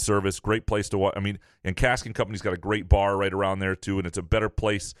great service, great place to watch. I mean, and Cask & Company's got a great bar right around there, too, and it's a better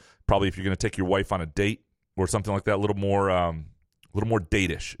place probably if you're going to take your wife on a date or something like that. A little more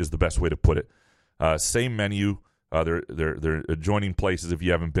date-ish is the best way to put it. Same menu. They're adjoining places if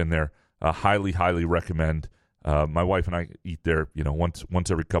you haven't been there. Highly, highly recommend. My wife and I eat there,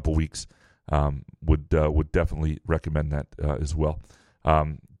 once every couple weeks. Would definitely recommend that as well.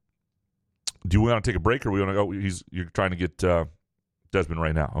 Do you want to take a break, or we want to go? You're trying to get Desmond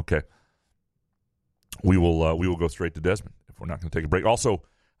right now. Okay. We will go straight to Desmond if we're not going to take a break. Also,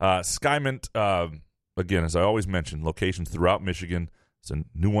 Skymint, again, as I always mention, locations throughout Michigan. It's a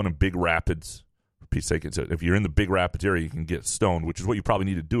new one in Big Rapids. For Pete's sake, if you're in the Big Rapids area, you can get stoned, which is what you probably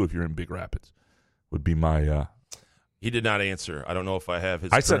need to do if you're in Big Rapids. Would be my. He did not answer. I don't know if I have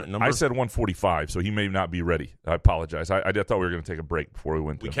his current number. I said 145, so he may not be ready. I apologize. I thought we were going to take a break before we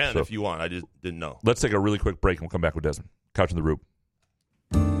went to him. We can if you want. I just didn't know. Let's take a really quick break, and we'll come back with Desmond. Couch in the Rube.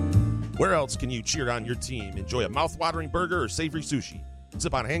 Where else can you cheer on your team? Enjoy a mouth-watering burger or savory sushi.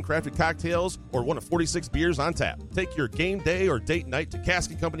 Sip on handcrafted cocktails or one of 46 beers on tap. Take your game day or date night to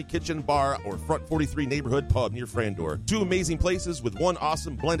Cask & Company Kitchen and Bar or Front 43 Neighborhood Pub near Frandor. 2 amazing places with one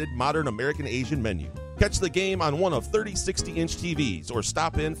awesome blended modern American-Asian menu. Catch the game on one of 30 60-inch TVs or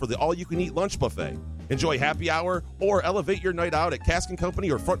stop in for the all-you-can-eat lunch buffet. Enjoy happy hour or elevate your night out at Cask & Company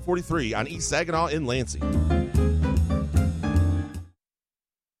or Front 43 on East Saginaw in Lansing.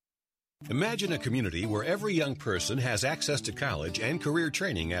 Imagine a community where every young person has access to college and career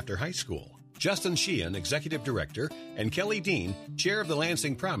training after high school. Justin Sheehan, Executive Director, and Kelly Dean, Chair of the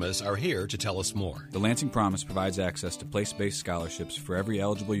Lansing Promise, are here to tell us more. The Lansing Promise provides access to place-based scholarships for every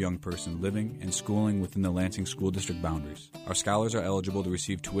eligible young person living and schooling within the Lansing School District boundaries. Our scholars are eligible to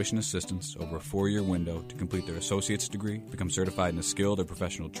receive tuition assistance over a 4-year window to complete their associate's degree, become certified in a skilled or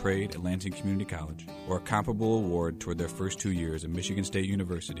professional trade at Lansing Community College, or a comparable award toward their first 2 years at Michigan State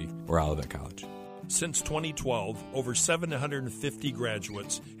University or Olivet College. Since 2012, over 750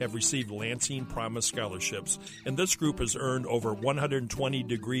 graduates have received Lansing Promise scholarships, and this group has earned over 120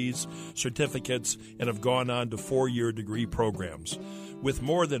 degrees, certificates, and have gone on to 4-year degree programs. With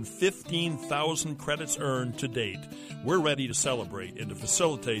more than 15,000 credits earned to date, we're ready to celebrate and to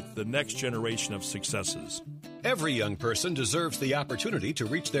facilitate the next generation of successes. Every young person deserves the opportunity to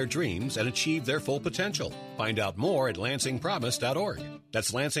reach their dreams and achieve their full potential. Find out more at lansingpromise.org.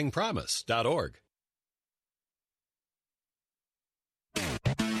 That's lansingpromise.org.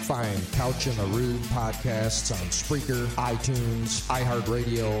 Find Couch and the Rude podcasts on Spreaker, iTunes,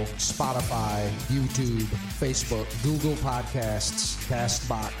 iHeartRadio, Spotify, YouTube, Facebook, Google Podcasts,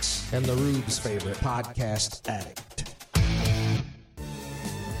 CastBox, and the Rube's favorite, Podcast Addict.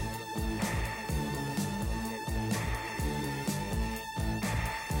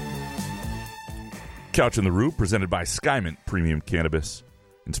 Couch and the Rube, presented by Skymint Premium Cannabis,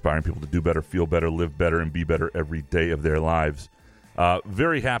 inspiring people to do better, feel better, live better, and be better every day of their lives.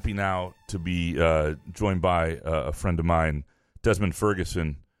 Very happy now to be joined by a friend of mine, Desmond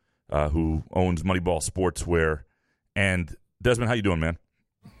Ferguson, who owns Moneyball Sportswear. And Desmond, how you doing, man?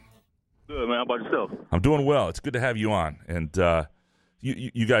 Good, man. How about yourself? I'm doing well. It's good to have you on. And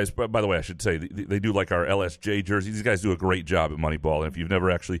you guys, by the way, I should say, they do like our LSJ jerseys. These guys do a great job at Moneyball. And if you've never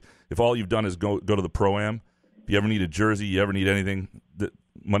actually, if all you've done is go to the Pro-Am, if you ever need a jersey, you ever need anything,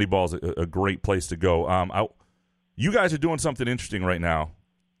 Moneyball is a great place to go. You guys are doing something interesting right now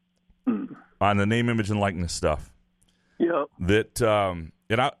on the name, image, and likeness stuff. Yep.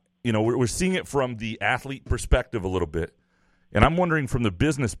 We're seeing it from the athlete perspective a little bit, and I'm wondering from the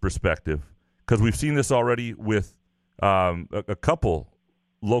business perspective, because we've seen this already with a couple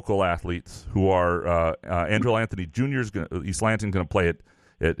local athletes who are Andrell Anthony Jr. East Lansing's going to play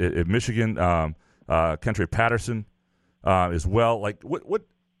at Michigan. Kentre Patterson as well. Like what?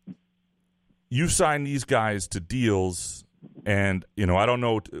 You sign these guys to deals, and I don't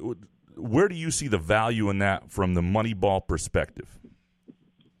know where do you see the value in that from the Moneyball perspective?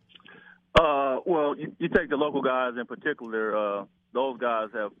 Well, you take the local guys in particular. Those guys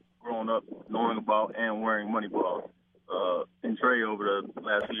have grown up knowing about and wearing Moneyball. And Trey over the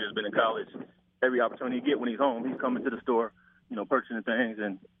last few years has been in college. Every opportunity he get when he's home, he's coming to the store, purchasing things.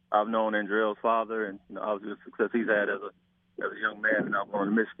 And I've known Andrell's father, and obviously the success he's had as a young man, and I've gone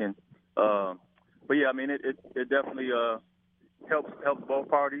to Michigan. But yeah, I mean, it definitely helps both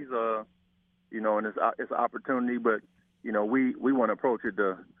parties, and it's an opportunity. But we want to approach it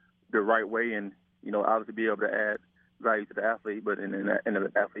the right way, and obviously be able to add value to the athlete, but and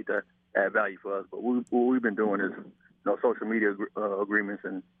the athlete to add value for us. But what we've been doing is social media agreements,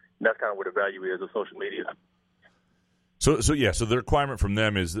 and that's kind of what the value is of social media. So the requirement from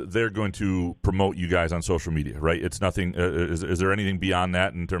them is that they're going to promote you guys on social media, right? It's nothing. Is there anything beyond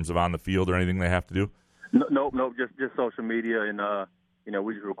that in terms of on the field or anything they have to do? Nope. Just social media, and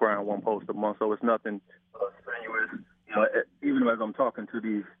we just require one post a month, so it's nothing strenuous. Even as I'm talking to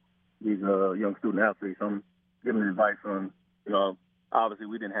these young student athletes, I'm giving advice on. Obviously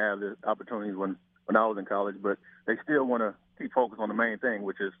we didn't have the opportunities when I was in college, but they still want to keep focused on the main thing,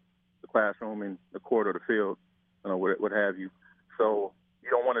 which is the classroom and the court or the field. What have you. So you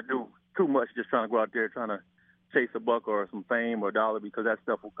don't want to do too much just trying to go out there trying to chase a buck or some fame or a dollar, because that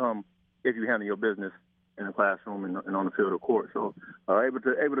stuff will come if you handle your business in the classroom and on the field or court. So able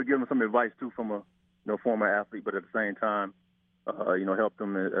to give them some advice, too, from a former athlete, but at the same time, help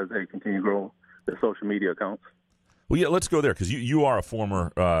them as they continue to grow their social media accounts. Well, yeah, let's go there, because you are a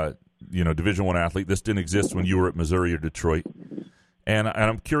former Division I athlete. This didn't exist when you were at Missouri or Detroit. And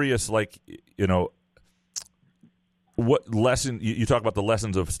I'm curious, what lesson you talk about, the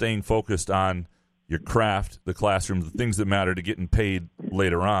lessons of staying focused on your craft, the classroom, the things that matter to getting paid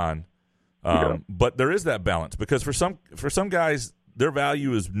later on. But there is that balance, because for some guys, their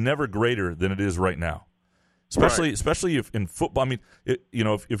value is never greater than it is right now. Especially if in football. I mean,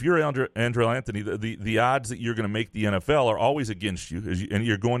 if you're Andrell Anthony, the odds that you're going to make the NFL are always against you, and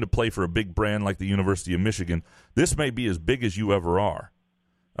you're going to play for a big brand like the University of Michigan. This may be as big as you ever are.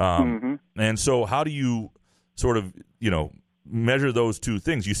 And so how do you sort of, measure those two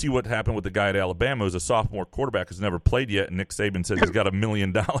things? You see what happened with the guy at Alabama who's a sophomore quarterback who's never played yet, and Nick Saban says he's got $1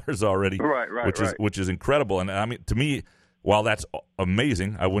 million already, which is incredible. And I mean, to me, while that's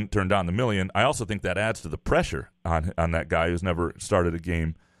amazing, I wouldn't turn down the $1 million. I also think that adds to the pressure on that guy who's never started a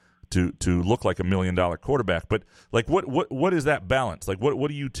game to look like $1 million quarterback. But like, what is that balance? Like, what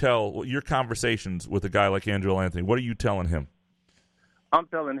do you tell your conversations with a guy like Angelo Anthony? What are you telling him? I'm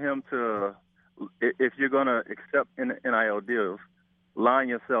telling him to, if you're going to accept NIL deals, line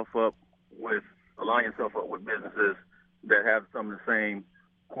yourself up with businesses that have some of the same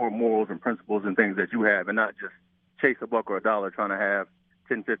core morals and principles and things that you have, and not just chase a buck or a dollar trying to have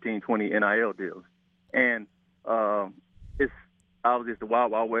 10, 15, 20 NIL deals. And it's obviously the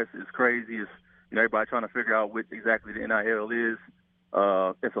Wild Wild West. It's crazy. It's, everybody trying to figure out what exactly the NIL is.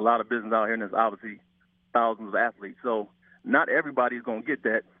 It's a lot of business out here, and there's obviously thousands of athletes. So not everybody's going to get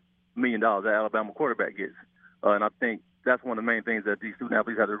that $1 million that Alabama quarterback gets. And I think that's one of the main things that these student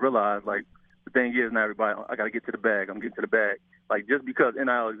athletes have to realize. Like, the thing is, now everybody, I got to get to the bag. I'm getting to the bag. Like, just because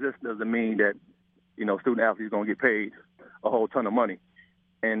NIL exists doesn't mean that, student athletes are going to get paid a whole ton of money.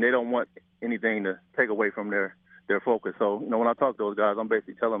 And they don't want anything to take away from their focus. So, when I talk to those guys, I'm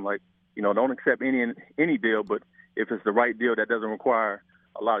basically telling them, like, don't accept any deal, but if it's the right deal that doesn't require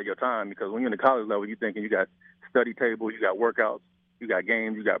a lot of your time, because when you're in the college level, you're thinking you got study table, you got workouts, you got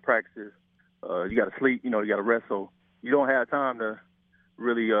games, you got practices, you got to sleep, you got to rest. So you don't have time to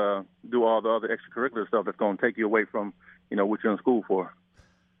really do all the other extracurricular stuff that's going to take you away from, what you're in school for.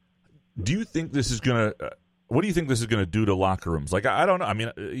 Do you think this is going to what do you think this is going to do to locker rooms? Like, I don't know. I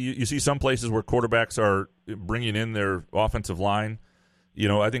mean, you see some places where quarterbacks are bringing in their offensive line.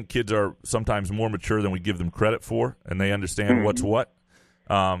 I think kids are sometimes more mature than we give them credit for, and they understand what's what.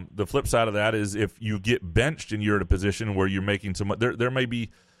 The flip side of that is if you get benched and you're in a position where you're making some – there may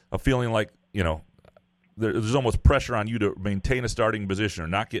be a feeling like, there's almost pressure on you to maintain a starting position or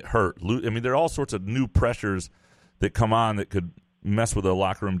not get hurt. I mean, there are all sorts of new pressures that come on that could mess with the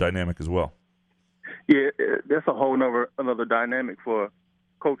locker room dynamic as well. Yeah, that's a whole another dynamic for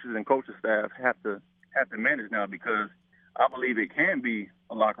coaches and coaching staff have to manage now, because I believe it can be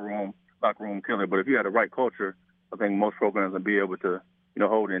a locker room killer. But if you had the right culture, I think most programs will be able to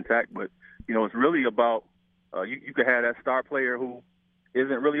hold it intact. But it's really about you could have that star player who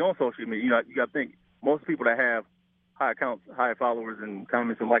isn't really on social media. You got to think most people that have high accounts, high followers, and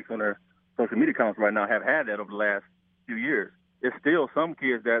comments and likes on their social media accounts right now have had that over the last few years. It's still some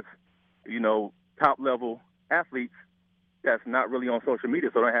kids that's top-level athletes that's not really on social media,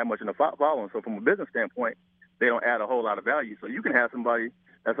 so don't have much in the following. So from a business standpoint, they don't add a whole lot of value. So you can have somebody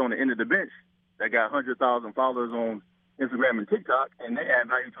that's on the end of the bench that got 100,000 followers on Instagram and TikTok, and they add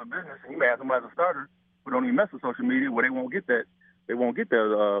value to a business. And you may have somebody as a starter who don't even mess with social media, where they won't get that. They won't get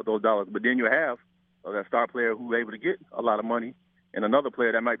those dollars. But then you have that star player who's able to get a lot of money, and another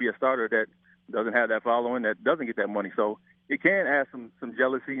player that might be a starter that doesn't have that following, that doesn't get that money. So it can add some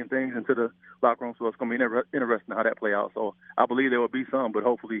jealousy and things into the locker room, so it's going to be interesting how that play out. So I believe there will be some, but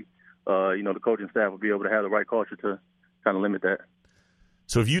hopefully, the coaching staff will be able to have the right culture to kind of limit that.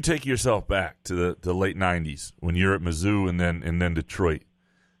 So if you take yourself back to the late 90s when you're at Mizzou and then Detroit,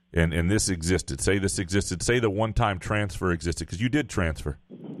 and this existed, say the one-time transfer existed, because you did transfer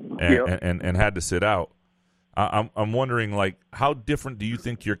and had to sit out. I'm wondering, like, how different do you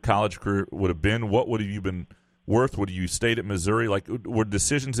think your college career would have been? What would have you been worth? Would you stayed at Missouri? Like, would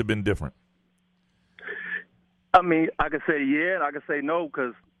decisions have been different? I mean, I could say yeah, and I could say no,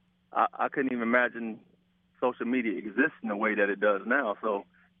 because I couldn't even imagine social media exists in the way that it does now. So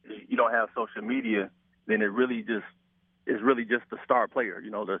if you don't have social media, then it's really just the star player,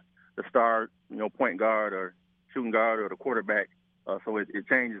 the star, point guard or shooting guard or the quarterback. So it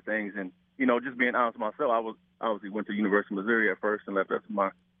changes things. And, just being honest with myself, I obviously went to University of Missouri at first and left after my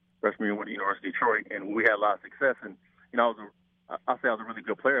freshman year, went to University of Detroit, and we had a lot of success. And, I say I was a really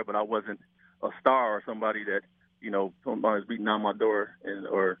good player, but I wasn't a star or somebody that, somebody was beating down my door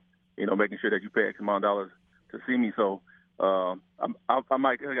or making sure that you pay X amount of dollars to see me. So I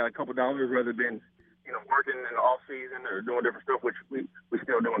might have got a couple dollars rather than, working in the off season or doing different stuff, which we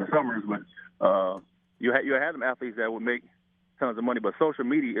still do in the summers. But you had them athletes that would make tons of money, but social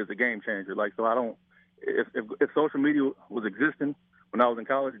media is a game changer. Like, so I don't. If social media was existing when I was in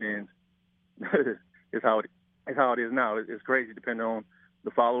college, then it's how it is now. It's crazy depending on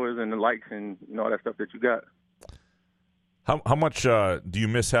the followers and the likes and all that stuff that you got. How much do you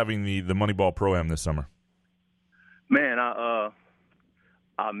miss having the Moneyball Pro-Am this summer? Man, I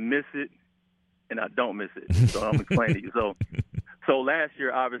miss it and I don't miss it. So I'm explaining to you. So last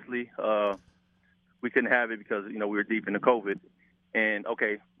year, obviously, we couldn't have it because we were deep into COVID. And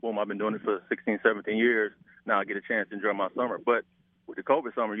okay, boom, I've been doing this for 16, 17 years. Now I get a chance to enjoy my summer. But with the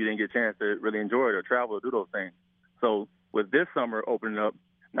COVID summer, you didn't get a chance to really enjoy it or travel or do those things. So with this summer opening up,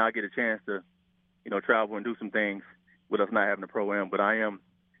 now I get a chance to, travel and do some things, with us not having a pro-am. But I am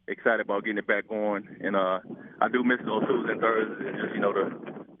excited about getting it back going. And I do miss those Tuesdays and Thursdays and just,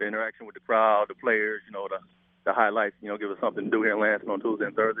 the interaction with the crowd, the players, the highlights, give us something to do here in Lansing on Tuesday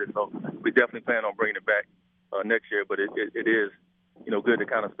and Thursday. So we definitely plan on bringing it back next year. But it is, good to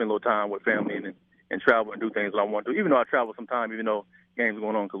kind of spend a little time with family and travel and do things that I want to do. Even though I travel sometimes, even though games are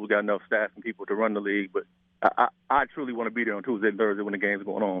going on, because we got enough staff and people to run the league. But I truly want to be there on Tuesday and Thursday when the game's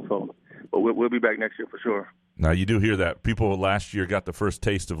going on. So, but we'll be back next year for sure. Now, you do hear that. People last year got the first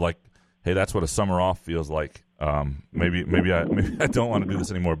taste of, like, hey, that's what a summer off feels like. Maybe I don't want to do this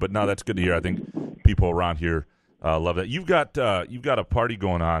anymore. But no, that's good to hear. I think people around here love that. You've got a party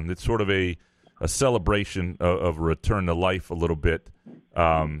going on that's sort of a celebration of return to life a little bit,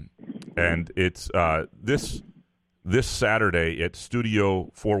 and it's this Saturday at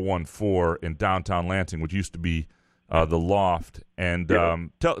Studio 414 in downtown Lansing, which used to be the Loft. And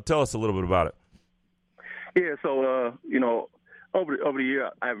tell us a little bit about it. Yeah, so over the year,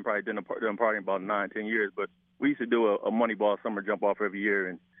 I haven't probably done a party in about 9-10 years, but we used to do a Moneyball summer jump off every year,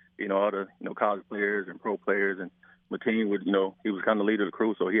 and all the college players and pro players, and Mateen would he was kind of the leader of the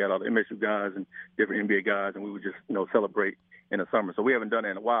crew, so he had all the MSU guys and different NBA guys, and we would just celebrate in the summer. So we haven't done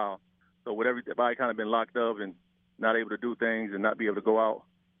that in a while. So with everybody kind of been locked up and not able to do things and not be able to go out,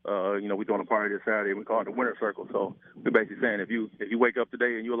 we're doing a party this Saturday. We call it the Winter Circle. So we're basically saying if you wake up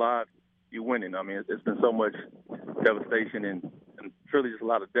today and you're alive, you're winning. I mean, it's been so much devastation and truly just a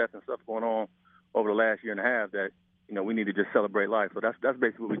lot of death and stuff going on over the last year and a half that we need to just celebrate life. So that's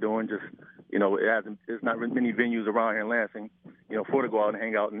basically what we're doing. Just there's not many venues around here in Lansing, for to go out and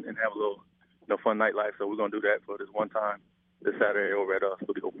hang out and have a little fun nightlife. So we're gonna do that for this one time this Saturday over at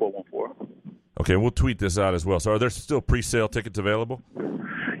Studio 414. Okay, we'll tweet this out as well. So are there still pre-sale tickets available?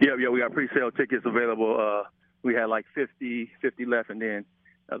 Yeah, we got pre-sale tickets available. We had like 50 left, and then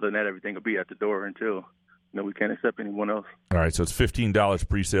other than that, everything will be at the door until we can't accept anyone else. All right, so it's $15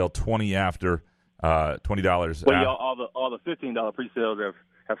 pre-sale, $20 after, $20. Well, all the $15 pre-sales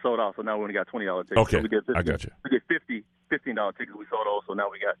have sold out, so now we only got $20 tickets. Okay, so I got you. We get $15 tickets we sold out, so now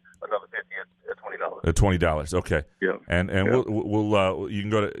we got another 50 at $20. At $20, okay. Yeah. And we'll you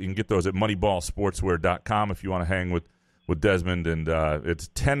can get those at moneyballsportswear.com if you want to hang with Desmond, and it's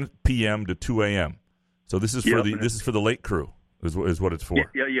 10 p.m. to 2 a.m. So this is for the late crew. Is what it's for.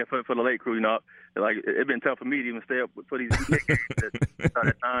 Yeah, for the late crew, like it's been tough for me to even stay up for these late games that start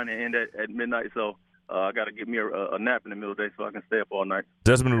at 9 and end at midnight. So I got to get me a nap in the middle of the day so I can stay up all night.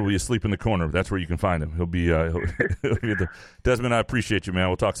 Desmond will be asleep in the corner. That's where you can find him. He'll be Desmond, I appreciate you, man.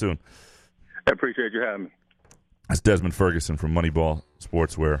 We'll talk soon. I appreciate you having me. That's Desmond Ferguson from Moneyball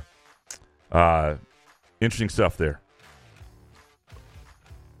Sportswear. Interesting stuff there.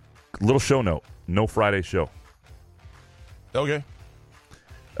 Little show note. No Friday show. Okay.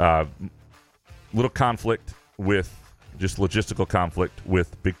 Little conflict with just logistical conflict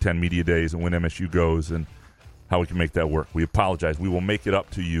with Big Ten Media Days and when MSU goes and how we can make that work. We apologize. We will make it up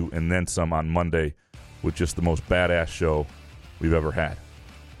to you and then some on Monday with just the most badass show we've ever had.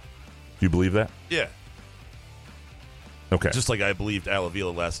 Do you believe that? Yeah. Okay. Just like I believed Al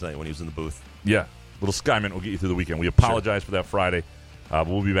Avila last night when he was in the booth. Yeah. Little Skyman will get you through the weekend. We apologize for that Friday. But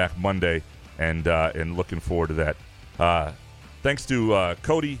we'll be back Monday and looking forward to that. Thanks to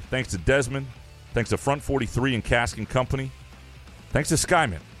Cody. Thanks to Desmond. Thanks to Front 43 and Cask & Company. Thanks to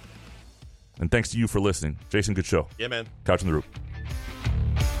Skyman. And thanks to you for listening. Jason, good show. Yeah, man. Couch on the Roof.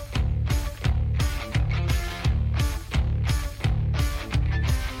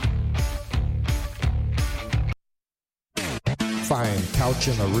 Find Couch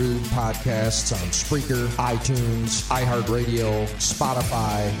in the Rude podcasts on Spreaker, iTunes, iHeartRadio,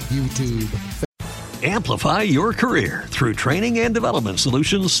 Spotify, YouTube. Amplify your career through training and development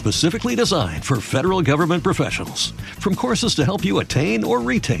solutions specifically designed for federal government professionals. From courses to help you attain or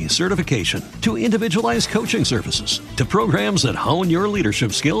retain certification, to individualized coaching services, to programs that hone your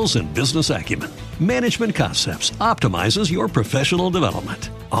leadership skills and business acumen, Management Concepts optimizes your professional development.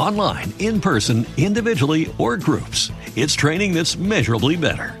 Online, in person, individually, or groups, it's training that's measurably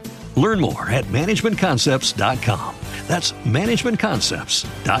better. Learn more at managementconcepts.com. That's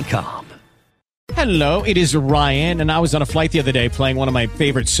managementconcepts.com. Hello, it is Ryan, and I was on a flight the other day playing one of my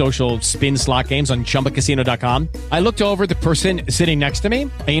favorite social spin slot games on ChumbaCasino.com. I looked over at the person sitting next to me,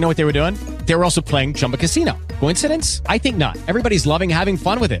 and you know what they were doing? They were also playing Chumba Casino. Coincidence? I think not. Everybody's loving having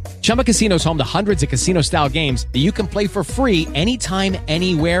fun with it. Chumba Casino is home to hundreds of casino-style games that you can play for free anytime,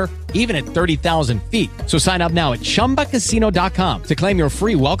 anywhere, even at 30,000 feet. So sign up now at ChumbaCasino.com to claim your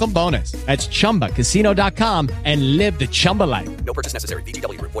free welcome bonus. That's ChumbaCasino.com and live the Chumba life. No purchase necessary.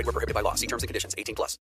 VGW. Void where prohibited by law. See terms and conditions. 18+.